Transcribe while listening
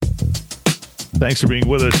Thanks for being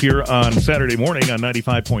with us here on Saturday morning on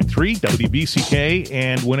 95.3 WBCK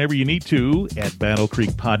and whenever you need to at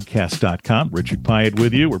battlecreekpodcast.com. Richard Pyatt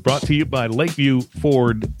with you. We're brought to you by Lakeview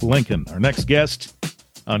Ford Lincoln. Our next guest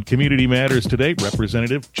on Community Matters today,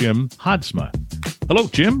 Representative Jim Haadsma. Hello,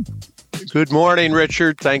 Jim. Good morning,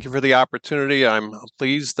 Richard. Thank you for the opportunity. I'm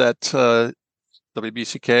pleased that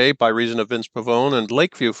WBCK, by reason of Vince Pavone and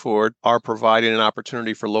Lakeview Ford, are providing an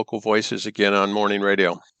opportunity for local voices again on morning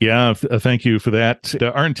radio. Yeah, thank you for that.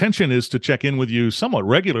 Our intention is to check in with you somewhat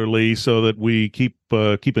regularly so that we keep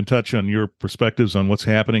in touch on your perspectives on what's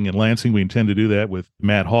happening in Lansing. We intend to do that with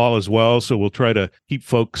Matt Hall as well, so we'll try to keep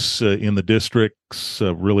folks in the districts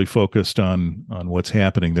really focused on what's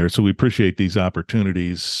happening there. So we appreciate these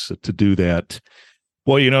opportunities to do that.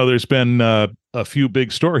 Well, you know, there's been a few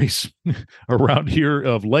big stories around here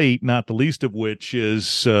of late, not the least of which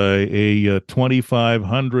is a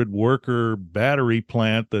 2,500 worker battery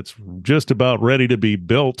plant that's just about ready to be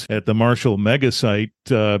built at the Marshall mega site.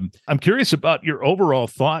 I'm curious about your overall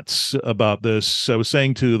thoughts about this. I was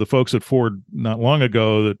saying to the folks at Ford not long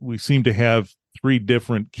ago that we seem to have three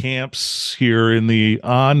different camps here in the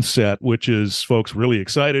onset, which is folks really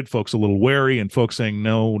excited, folks a little wary, and folks saying,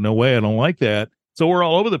 no way, I don't like that. So we're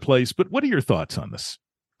all over the place, but what are your thoughts on this?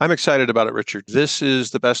 I'm excited about it, Richard. This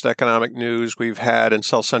is the best economic news we've had in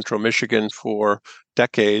South Central Michigan for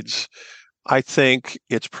decades. I think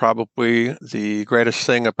it's probably the greatest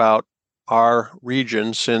thing about our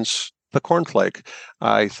region since the cornflake.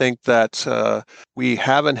 I think that we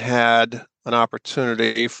haven't had an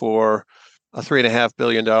opportunity for a $3.5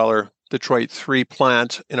 billion Detroit 3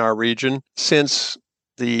 plant in our region since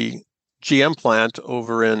the GM plant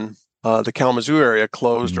over in the Kalamazoo area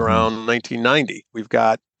closed around 1990. We've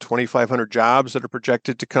got 2,500 jobs that are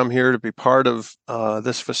projected to come here to be part of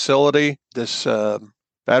this facility. This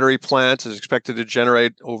battery plant is expected to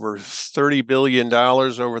generate over $30 billion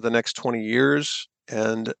over the next 20 years.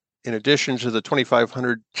 And in addition to the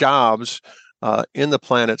 2,500 jobs in the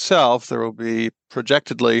plant itself, there will be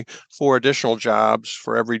projectedly 4 additional jobs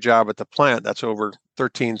for every job at the plant. That's over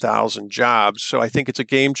 13,000 jobs. So I think it's a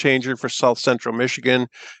game changer for South Central Michigan.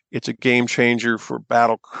 It's a game changer for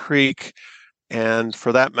Battle Creek. And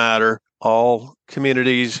for that matter, all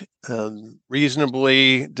communities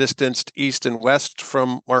reasonably distanced east and west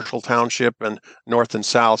from Marshall Township and north and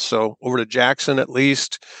south. So over to Jackson, at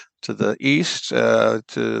least to the east,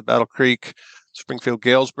 to Battle Creek, Springfield,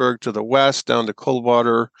 Galesburg to the west, down to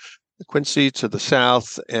Coldwater, Quincy to the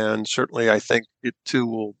south. And certainly I think it too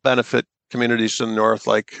will benefit communities to the north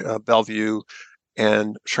like Bellevue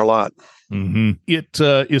and Charlotte. Mm-hmm. It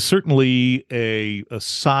is certainly a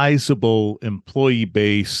sizable employee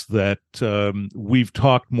base that we've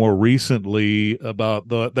talked more recently about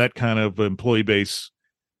that kind of employee base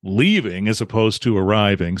leaving as opposed to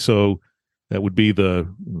arriving. So that would be the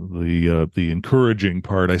encouraging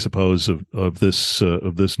part, I suppose, of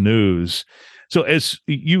this news. So as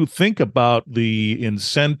you think about the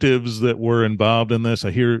incentives that were involved in this,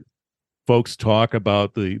 I hear folks talk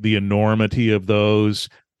about the enormity of those,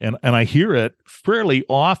 and I hear it fairly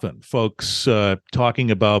often. Folks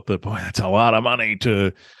talking about that's a lot of money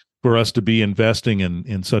for us to be investing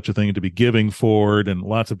in such a thing, to be giving forward, and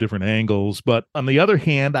lots of different angles. But on the other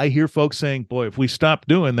hand, I hear folks saying, boy, if we stop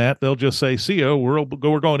doing that, they'll just say, see ya, we're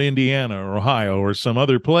going to Indiana or Ohio or some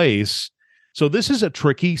other place. So this is a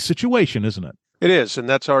tricky situation, isn't it? It is, and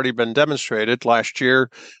that's already been demonstrated. Last year,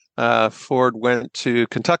 Ford went to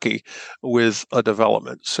Kentucky with a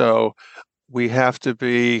development. So we have to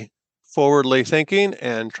be forwardly thinking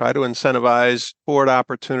and try to incentivize Ford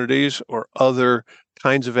opportunities or other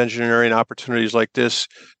kinds of engineering opportunities like this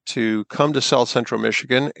to come to South Central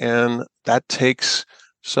Michigan, and that takes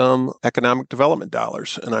some economic development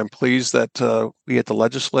dollars. And I'm pleased that we at the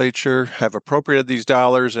legislature have appropriated these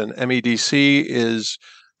dollars, and MEDC is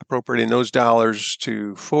appropriating those dollars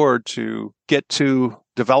to Ford to get to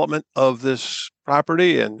development of this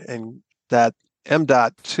property, and that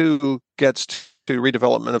MDOT 2 gets to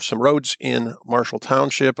redevelopment of some roads in Marshall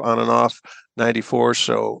Township on and off 94,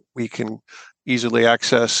 so we can easily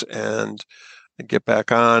access and get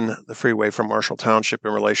back on the freeway from Marshall Township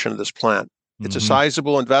in relation to this plant. It's a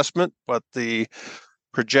sizable investment, but the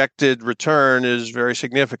projected return is very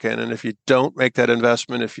significant. And if you don't make that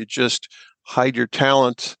investment, if you just hide your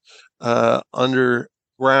talent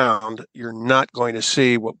underground, you're not going to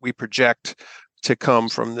see what we project to come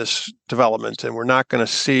from this development. And we're not going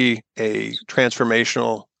to see a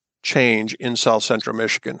transformational change in South Central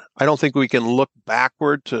Michigan. I don't think we can look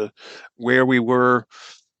backward to where we were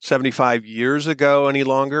 75 years ago any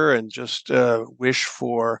longer and just wish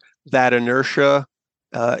for that inertia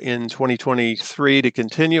in 2023 to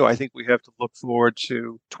continue. I think we have to look forward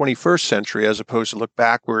to 21st century as opposed to look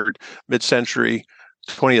backward mid-century,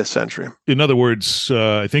 20th century. In other words,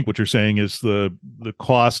 I think what you're saying is the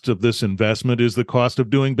cost of this investment is the cost of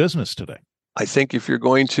doing business today. I think if you're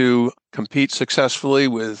going to compete successfully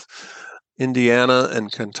with Indiana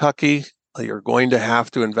and Kentucky, you're going to have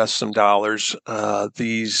to invest some dollars.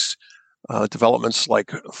 These developments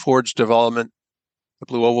like Ford's development, the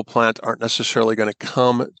BlueOval plant, aren't necessarily going to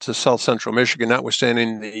come to South Central Michigan,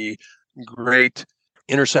 notwithstanding the great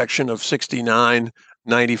intersection of 69,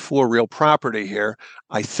 94 real property here.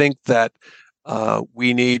 I think that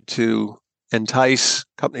we need to entice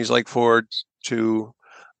companies like Ford to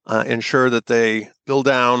ensure that they build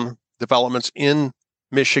down developments in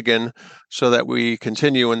Michigan so that we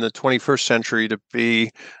continue in the 21st century to be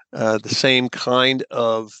the same kind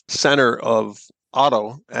of center of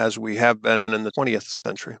auto as we have been in the 20th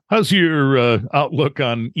century. How's your outlook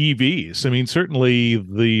on EVs? I mean, certainly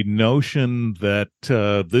the notion that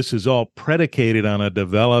this is all predicated on a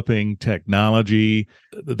developing technology.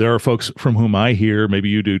 There are folks from whom I hear, maybe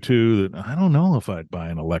you do too, that I don't know if I'd buy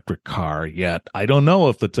an electric car yet. I don't know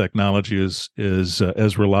if the technology is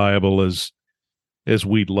as reliable as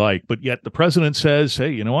we'd like. But yet the president says,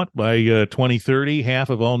 hey, you know what? By 2030, half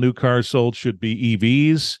of all new cars sold should be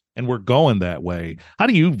EVs, and we're going that way. How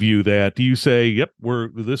do you view that? Do you say, yep,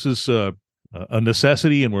 this is a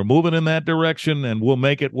necessity and we're moving in that direction and we'll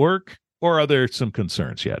make it work? Or are there some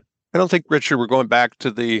concerns yet? I don't think, Richard, we're going back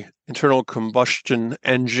to the internal combustion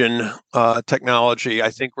engine technology.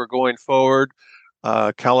 I think we're going forward.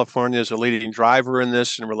 California is a leading driver in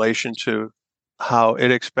this in relation to how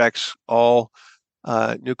it expects all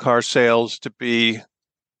new car sales to be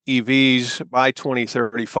EVs by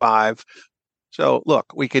 2035. So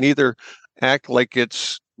look, we can either act like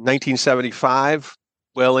it's 1975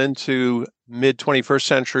 well into mid 21st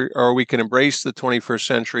century, or we can embrace the 21st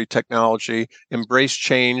century technology, embrace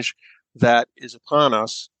change that is upon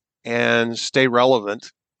us, and stay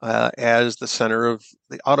relevant as the center of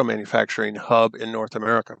the auto manufacturing hub in North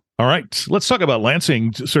America. All right. Let's talk about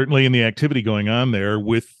Lansing, certainly in the activity going on there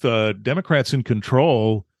with Democrats in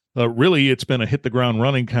control. Really, it's been a hit the ground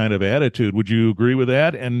running kind of attitude. Would you agree with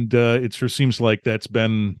that? And it sure seems like that's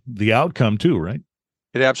been the outcome too, right?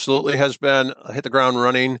 It absolutely has been a hit the ground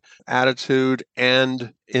running attitude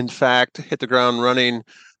and, in fact, hit the ground running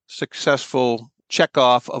successful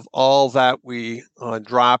checkoff of all that we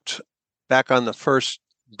dropped back on the first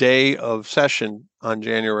day of session on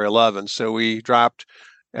January 11th. So we dropped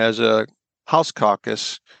as a House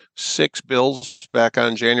caucus 6 bills back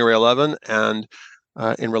on January 11th, and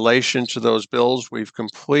in relation to those bills, we've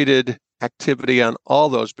completed activity on all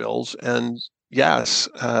those bills. And yes,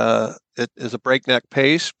 it is a breakneck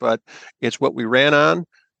pace, but it's what we ran on.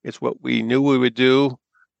 It's what we knew we would do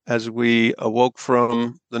as we awoke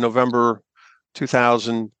from the November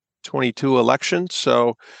 2022 election.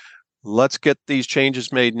 So let's get these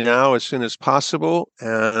changes made now as soon as possible,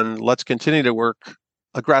 and let's continue to work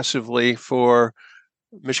aggressively for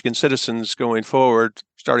Michigan citizens going forward,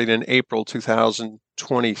 starting in April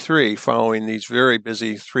 2023, following these very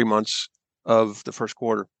busy 3 months of the first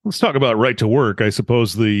quarter. Let's talk about right to work. I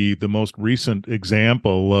suppose the most recent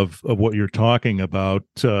example of what you're talking about,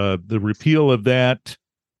 the repeal of that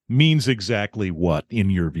means exactly what, in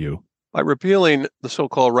your view? By repealing the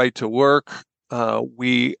so-called right to work,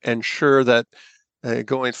 we ensure that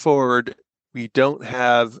going forward, we don't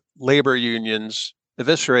have labor unions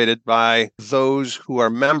eviscerated by those who are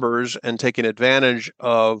members and taking advantage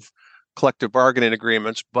of collective bargaining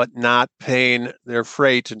agreements, but not paying their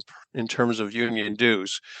freight in terms of union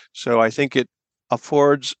dues. So I think it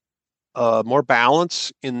affords more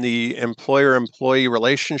balance in the employer-employee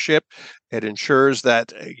relationship. It ensures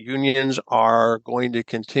that unions are going to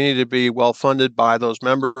continue to be well-funded by those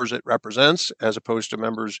members it represents, as opposed to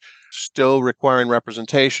members still requiring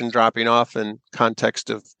representation, dropping off in context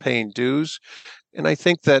of paying dues. And I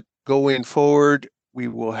think that going forward, we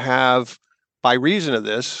will have, by reason of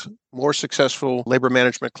this, more successful labor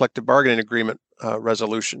management collective bargaining agreement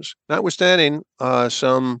resolutions, notwithstanding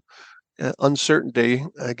some uncertainty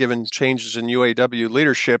given changes in UAW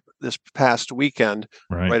leadership this past weekend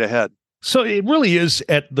right ahead. So it really is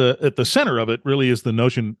at the center of it really is the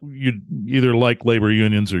notion you either like labor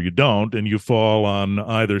unions or you don't, and you fall on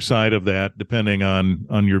either side of that depending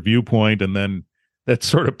on your viewpoint, and then that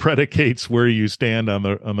sort of predicates where you stand on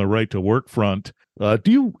the right to work front.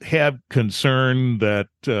 Do you have concern that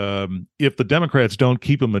if the Democrats don't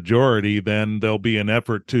keep a majority, then there'll be an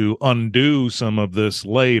effort to undo some of this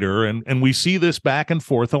later? And we see this back and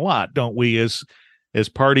forth a lot, don't we? As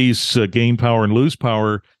parties gain power and lose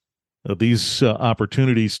power, these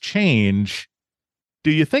opportunities change.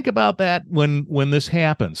 Do you think about that when this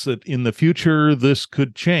happens, that in the future this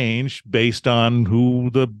could change based on who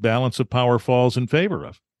the balance of power falls in favor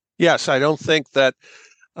of? Yes, I don't think that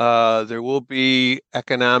there will be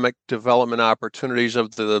economic development opportunities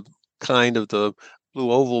of the kind of the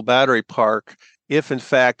BlueOval battery park if, in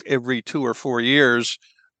fact, every 2 or 4 years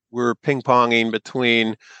we're ping-ponging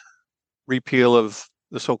between repeal of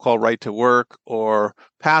the so-called right to work or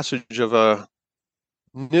passage of a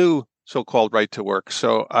new so-called right to work.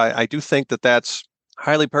 So I do think that that's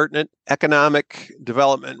highly pertinent. Economic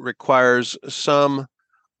development requires some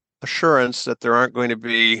assurance that there aren't going to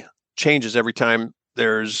be changes every time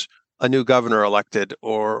there's a new governor elected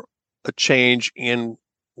or a change in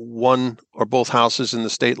one or both houses in the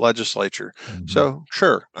state legislature. Mm-hmm. So,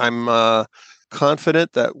 sure, I'm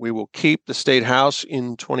confident that we will keep the state house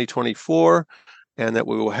in 2024 and that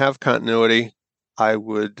we will have continuity. I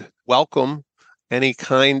would welcome any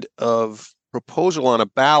kind of proposal on a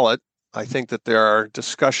ballot. I think that there are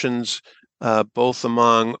discussions both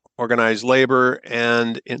among organized labor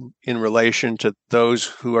and in relation to those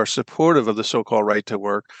who are supportive of the so-called right to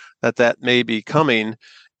work, that may be coming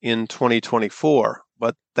in 2024.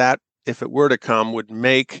 But that, if it were to come, would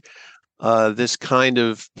make this kind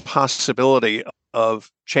of possibility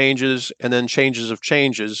of changes and then changes of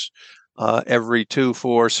changes every 2,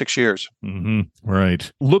 4, 6 years. Mm-hmm.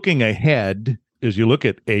 Right. Looking ahead, as you look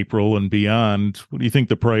at April and beyond, what do you think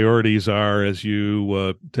the priorities are as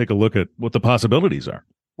you take a look at what the possibilities are?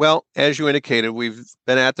 Well, as you indicated, we've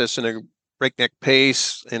been at this in a breakneck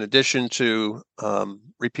pace. In addition to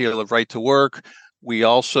repeal of right to work, we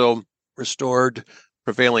also restored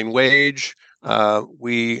prevailing wage.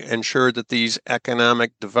 We ensured that these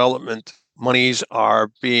economic development monies are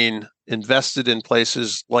being invested in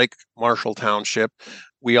places like Marshall Township.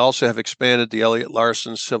 We also have expanded the Elliott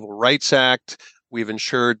Larson Civil Rights Act. We've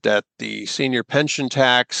ensured that the senior pension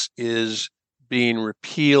tax is being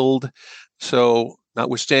repealed. So,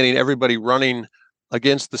 notwithstanding everybody running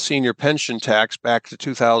against the senior pension tax back to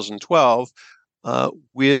 2012,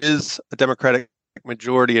 with a Democratic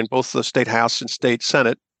majority in both the state House and state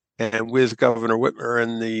Senate, and with Governor Whitmer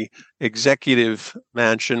in the executive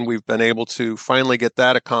mansion, we've been able to finally get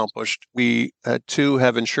that accomplished. We, too,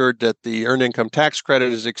 have ensured that the earned income tax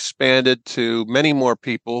credit is expanded to many more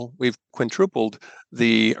people. We've quintupled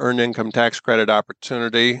the earned income tax credit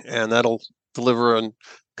opportunity, and that'll deliver a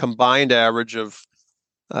combined average of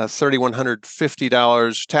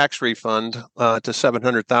 $3,150 tax refund to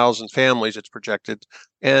 700,000 families, it's projected,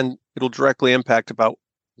 and it'll directly impact about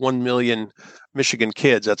 1 million Michigan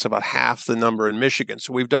kids. That's about half the number in Michigan.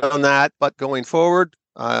 So we've done that. But going forward,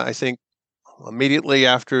 I think immediately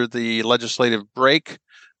after the legislative break,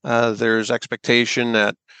 there's expectation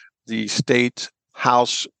that the State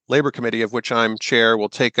House Labor Committee, of which I'm chair, will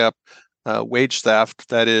take up wage theft.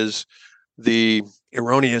 That is the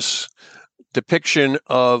erroneous depiction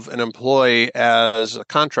of an employee as a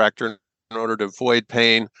contractor in order to avoid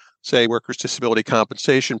paying, say, workers' disability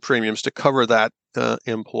compensation premiums to cover that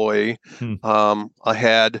employee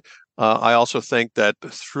ahead. I also think that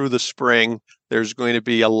through the spring, there's going to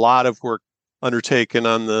be a lot of work undertaken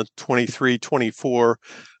on the 23-24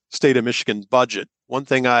 state of Michigan budget. One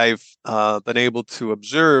thing I've been able to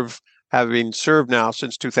observe, having served now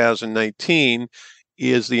since 2019,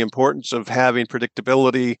 is the importance of having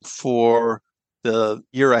predictability for the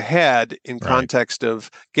year ahead in context of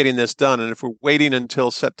getting this done. And if we're waiting until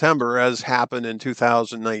September, as happened in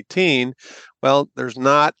 2019, well, there's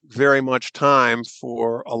not very much time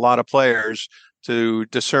for a lot of players to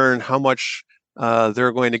discern how much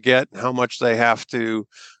they're going to get and how much they have to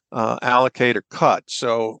allocate or cut.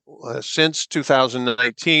 So since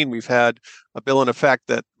 2019, we've had a bill in effect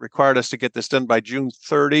that required us to get this done by June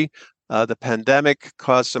 30. The pandemic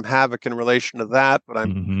caused some havoc in relation to that, but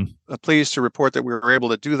I'm pleased to report that we were able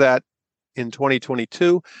to do that in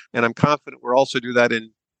 2022, and I'm confident we'll also do that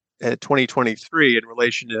in 2023 in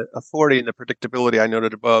relation to affording the predictability I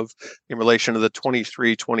noted above in relation to the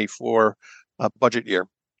 23-24 budget year.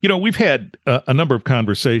 You know, we've had a number of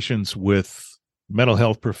conversations with mental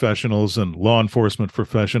health professionals and law enforcement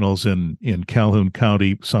professionals in Calhoun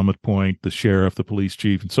County, Summit Point, the sheriff, the police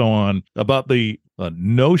chief, and so on, about the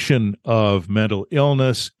notion of mental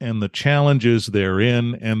illness and the challenges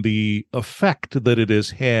therein and the effect that it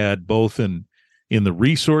has had both in the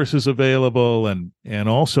resources available and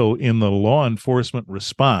also in the law enforcement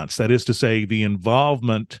response. That is to say, the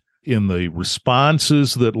involvement in the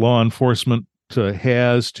responses that law enforcement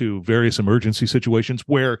has to various emergency situations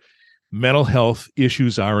where mental health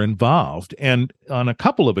issues are involved. And on a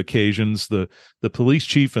couple of occasions, the police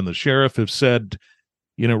chief and the sheriff have said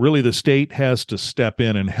really the state has to step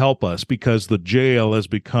in and help us because the jail has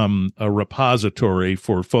become a repository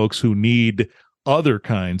for folks who need other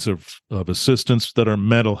kinds of assistance that are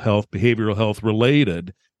mental health, behavioral health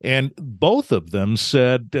related. And both of them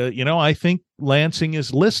said, I think Lansing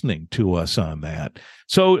is listening to us on that.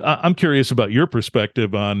 So I'm curious about your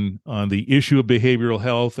perspective on the issue of behavioral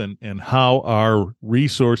health and how our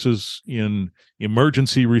resources in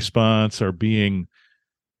emergency response are being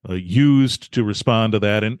used to respond to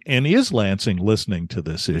that. And is Lansing listening to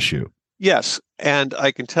this issue? Yes. And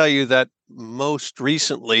I can tell you that most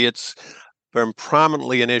recently it's been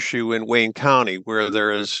prominently an issue in Wayne County, where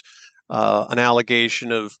there is an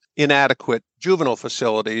allegation of inadequate juvenile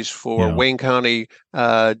facilities for Wayne County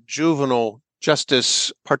juvenile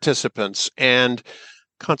justice participants. And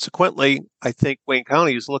consequently, I think Wayne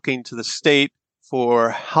County is looking to the state for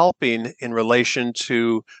helping in relation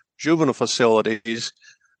to juvenile facilities.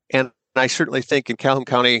 And I certainly think in Calhoun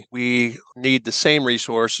County, we need the same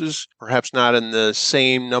resources, perhaps not in the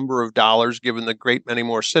same number of dollars, given the great many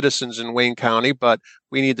more citizens in Wayne County, but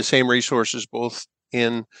we need the same resources both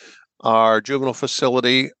in our juvenile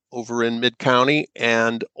facility over in Mid-County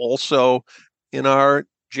and also in our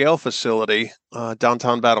jail facility,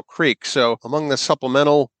 downtown Battle Creek. So among the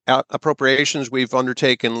supplemental appropriations we've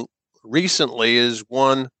undertaken recently is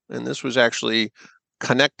one, and this was actually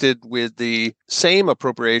connected with the same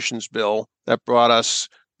appropriations bill that brought us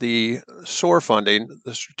the SOAR funding,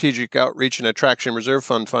 the Strategic Outreach and Attraction Reserve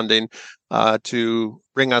Fund funding, to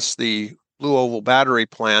bring us the BlueOval battery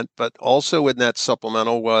plant. But also in that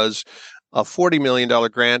supplemental was a $40 million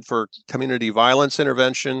grant for community violence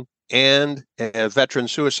intervention and veteran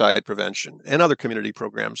suicide prevention and other community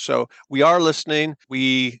programs. So we are listening.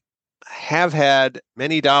 We have had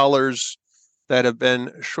many dollars that have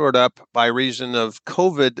been shored up by reason of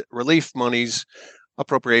COVID relief monies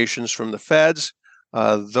appropriations from the feds.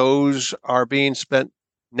 Those are being spent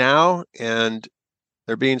now, and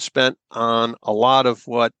they're being spent on a lot of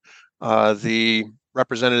what the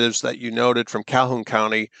representatives that you noted from Calhoun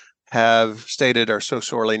County have stated are so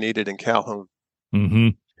sorely needed in Calhoun. Mm-hmm.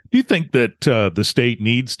 Do you think that the state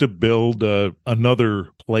needs to build another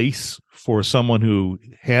place for someone who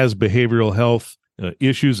has behavioral health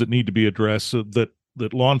issues that need to be addressed so that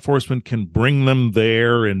law enforcement can bring them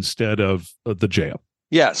there instead of the jail?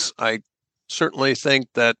 Yes, I certainly think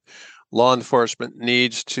that law enforcement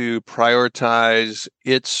needs to prioritize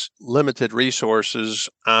its limited resources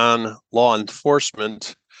on law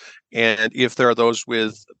enforcement. And if there are those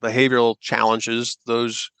with behavioral challenges,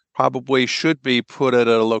 those probably should be put at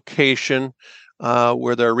a location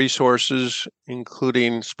where there are resources,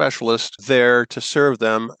 including specialists, there to serve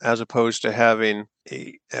them, as opposed to having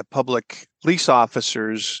a public police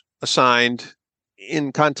officers assigned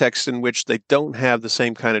in contexts in which they don't have the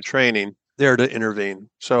same kind of training there to intervene.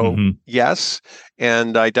 So, yes,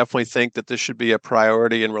 and I definitely think that this should be a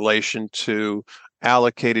priority in relation to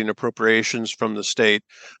allocating appropriations from the state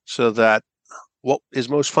so that what is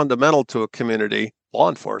most fundamental to a community, law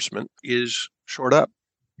enforcement, is shored up.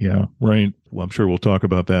 Yeah, right. Well, I'm sure we'll talk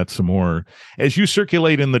about that some more. As you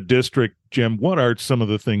circulate in the district, Jim, what are some of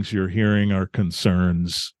the things you're hearing are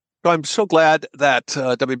concerns? I'm so glad that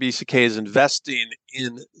WBCK is investing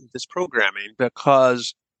in this programming,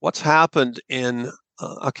 because what's happened in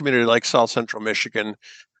a community like South Central Michigan,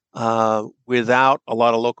 without a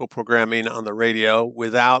lot of local programming on the radio,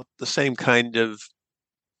 without the same kind of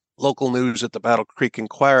local news that the Battle Creek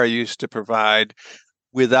Inquirer used to provide,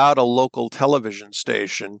 without a local television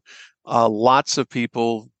station, lots of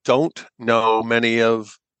people don't know many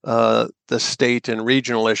of the state and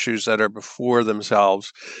regional issues that are before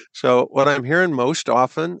themselves. So what I'm hearing most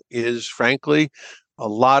often is, frankly, a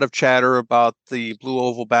lot of chatter about the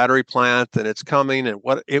BlueOval battery plant and it's coming and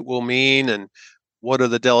what it will mean and what are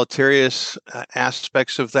the deleterious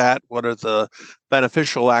aspects of that, what are the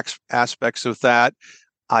beneficial aspects of that.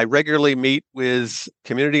 I regularly meet with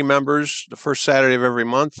community members. The first Saturday of every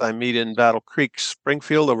month, I meet in Battle Creek,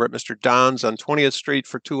 Springfield, over at Mr. Don's on 20th Street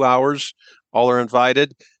for 2 hours. All are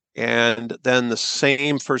invited. And then the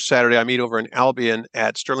same first Saturday, I meet over in Albion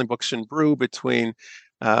at Sterling Books and Brew between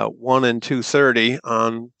 1 and 2:30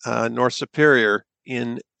 on North Superior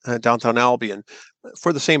in downtown Albion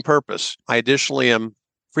for the same purpose. I additionally am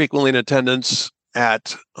frequently in attendance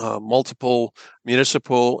at multiple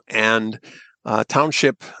municipal and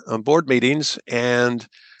township board meetings and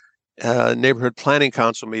neighborhood planning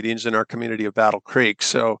council meetings in our community of Battle Creek.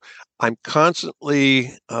 So I'm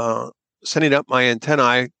constantly sending up my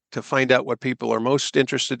antennae to find out what people are most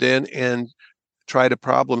interested in and try to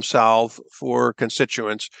problem solve for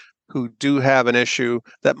constituents, who do have an issue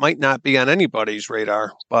that might not be on anybody's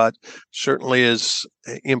radar, but certainly is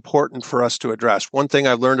important for us to address. One thing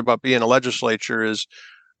I've learned about being a legislature is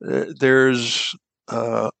there's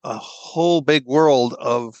a whole big world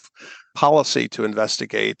of policy to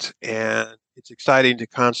investigate, and it's exciting to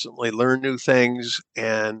constantly learn new things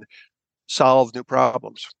and solve new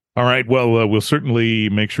problems. All right. Well, we'll certainly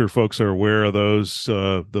make sure folks are aware of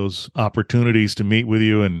those opportunities to meet with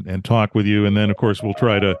you and talk with you. And then, of course, we'll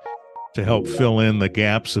try to help fill in the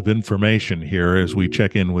gaps of information here as we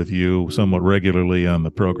check in with you somewhat regularly on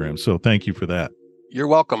the program. So thank you for that. You're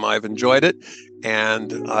welcome. I've enjoyed it,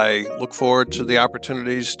 and I look forward to the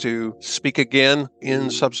opportunities to speak again in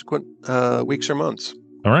subsequent weeks or months.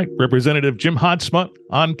 All right. Representative Jim Haadsma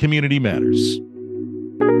on Community Matters.